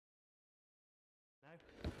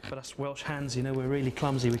But us Welsh hands, you know, we're really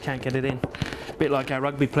clumsy, we can't get it in. A bit like our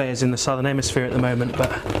rugby players in the Southern Hemisphere at the moment,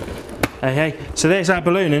 but hey. So there's our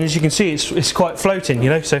balloon, and as you can see, it's quite floating, you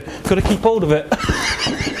know, so got to keep hold of it.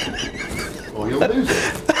 Or you'll lose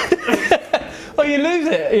it. Oh, you lose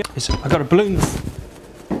it? I got a balloon.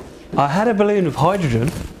 I had a balloon of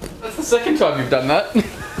hydrogen. That's the second time you've done that.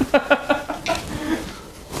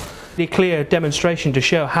 A clear demonstration to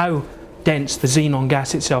show how dense the xenon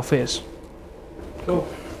gas itself is. Cool.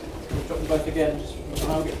 Drop them both again.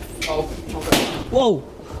 Whoa!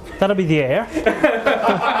 That'll be the air.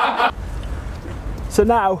 So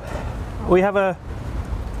now we have a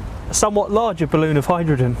somewhat larger balloon of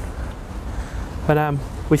hydrogen, and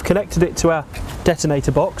we've connected it to our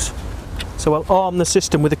detonator box. So I'll arm the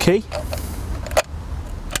system with a key.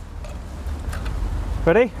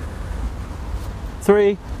 Ready?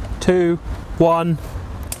 3, 2, 1.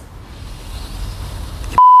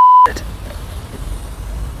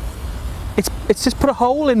 It's just put a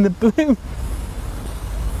hole in the balloon.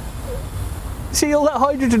 See all that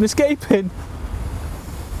hydrogen escaping?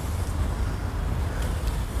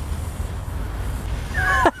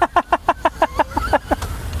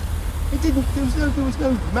 It didn't. There was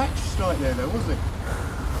no match strike there, though, was it?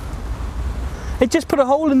 It just put a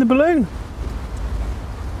hole in the balloon.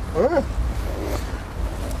 Oh.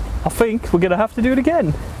 I think we're going to have to do it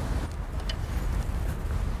again.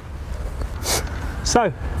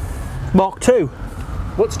 So, Mark II.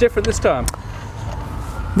 What's different this time?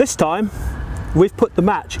 This time, we've put the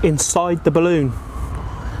match inside the balloon,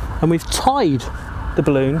 and we've tied the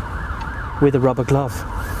balloon with a rubber glove.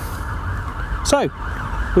 So,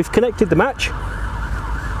 we've connected the match,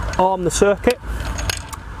 armed the circuit.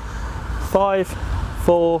 5,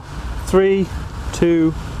 4, 3,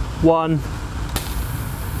 2, 1.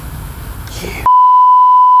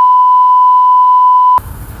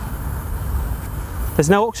 There's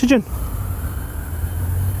no oxygen.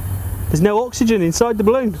 There's no oxygen inside the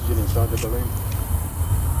balloon. Oxygen inside the balloon.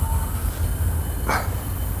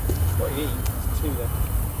 What you eat? Two then.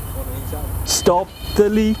 One of each out. Stop the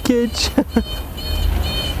leakage.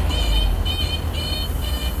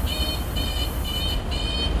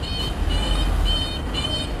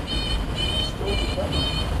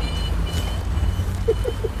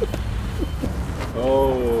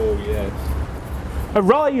 Oh yes.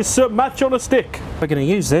 Arise, Sir Match on a Stick. We're going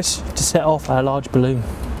to use this to set off our large balloon.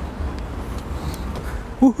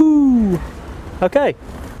 Woohoo! Okay.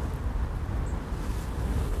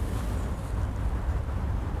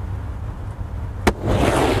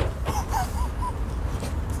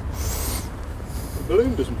 The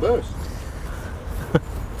balloon doesn't burst.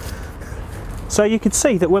 So you can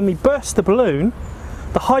see that when we burst the balloon,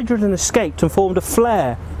 the hydrogen escaped and formed a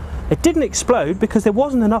flare. It didn't explode because there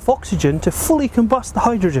wasn't enough oxygen to fully combust the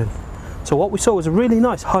hydrogen. So what we saw was a really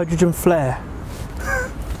nice hydrogen flare.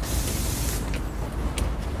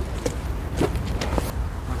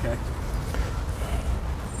 Okay.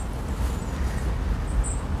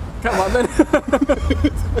 Come on then.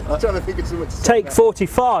 I'm trying to think of something to say. Take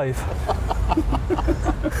 45.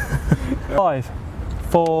 5,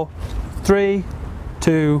 4, 3,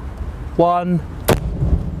 2, 1.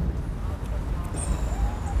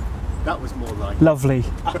 That was more like Lovely.